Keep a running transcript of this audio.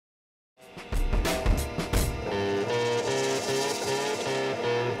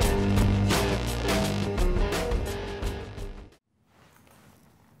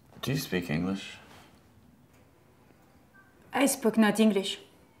Do you speak English? I spoke not English.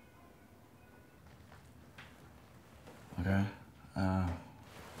 Okay.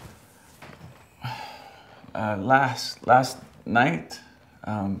 Last night,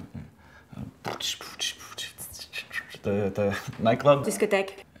 the nightclub?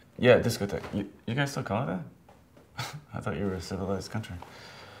 Discotheque. Yeah, discotheque. You guys still call it that? I thought you were a civilized country.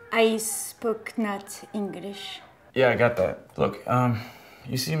 I spoke not English. Yeah, I got that. Look,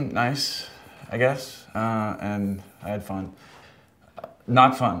 you seem nice, I guess, and I had fun.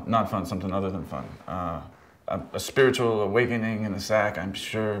 Not fun, something other than fun. A spiritual awakening in a sack, I'm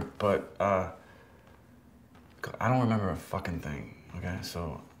sure, but I don't remember a fucking thing, okay?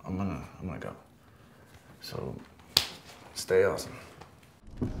 So I'm gonna go. So stay awesome.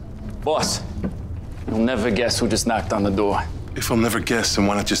 Boss, you'll never guess who just knocked on the door. If I'll never guess, then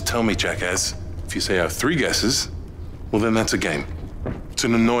why not just tell me, jackass? If you say I have 3 guesses, well, then that's a game. It's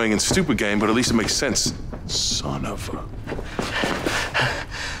an annoying and stupid game, but at least it makes sense. Son of a...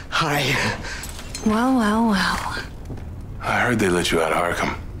 Hi. Well, well, well. I heard they let you out of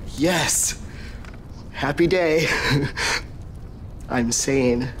Arkham. Yes. Happy day. I'm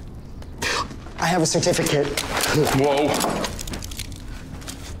sane. I have a certificate. Whoa.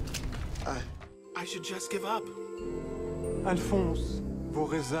 I should just give up. Alphonse, vos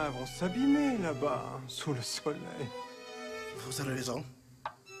raisins vont s'abîmer là-bas, sous le soleil. Vous avez raison.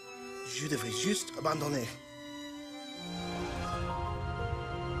 Je devrais juste abandonner.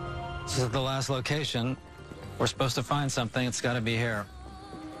 This is the last location. We're supposed to find something. It's got to be here.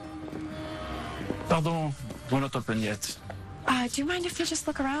 Pardon, we're not open yet. Do you mind if we just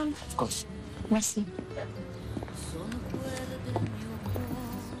look around? Of course. Merci.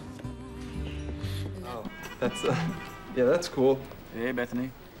 Oh, that's, yeah, that's cool. Hey, Bethany.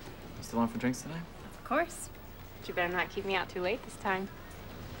 You still on for drinks tonight? Of course. But you better not keep me out too late this time.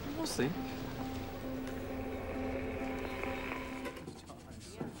 We'll see.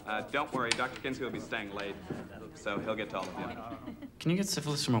 Don't worry, Dr. Kinsey will be staying late, so he'll get to all of you. Can you get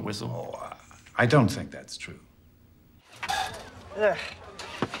syphilis from a whistle? Oh, I don't think that's true.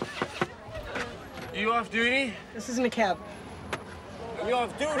 You off duty? This isn't a cab. You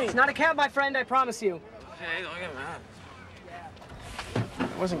off duty? It's not a cab, my friend, I promise you. Hey, don't get mad.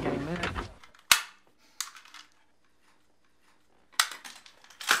 I wasn't getting mad.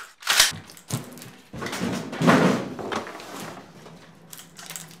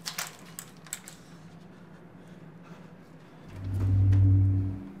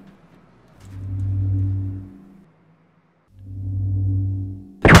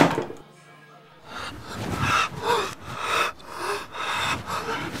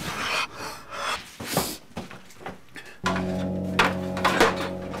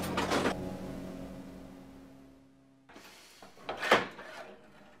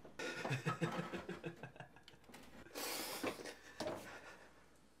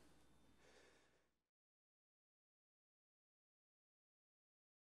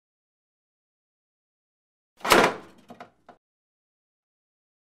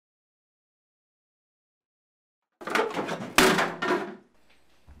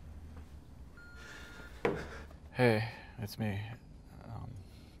 Hey, it's me.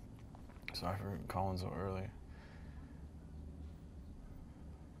 Sorry for calling so early.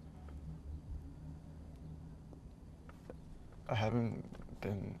 I haven't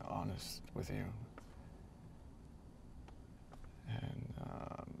been honest with you. And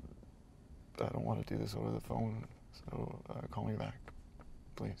I don't want to do this over the phone, so call me back,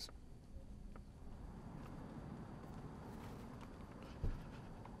 please.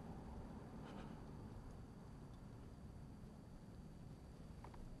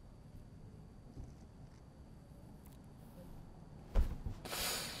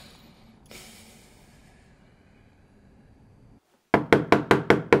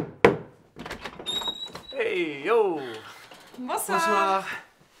 Hey, yo! Bonsoir. Bonsoir.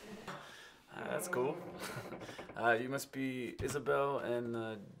 That's cool. You must be Isabelle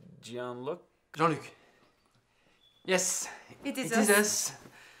and Jean-Luc? Jean-Luc. Yes, It is us.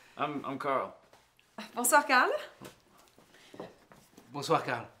 I'm Carl. Bonsoir, Carl. Bonsoir,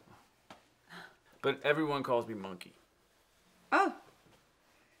 Carl. But everyone calls me Monkey. Oh,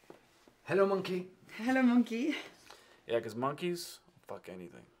 Hello, monkey. hello, monkey. Yeah, because monkeys fuck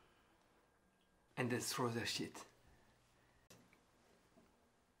anything. And they throw their shit.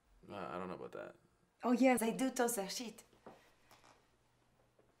 I don't know about that. Oh, yes, they do toss their shit.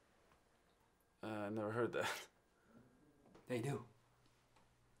 I never heard that. They do.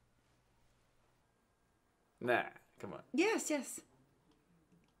 Nah, come on. Yes, yes.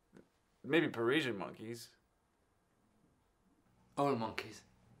 Maybe Parisian monkeys. All monkeys.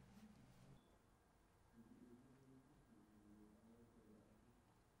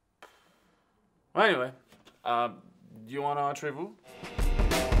 Well, anyway, do you want to entrez-vous?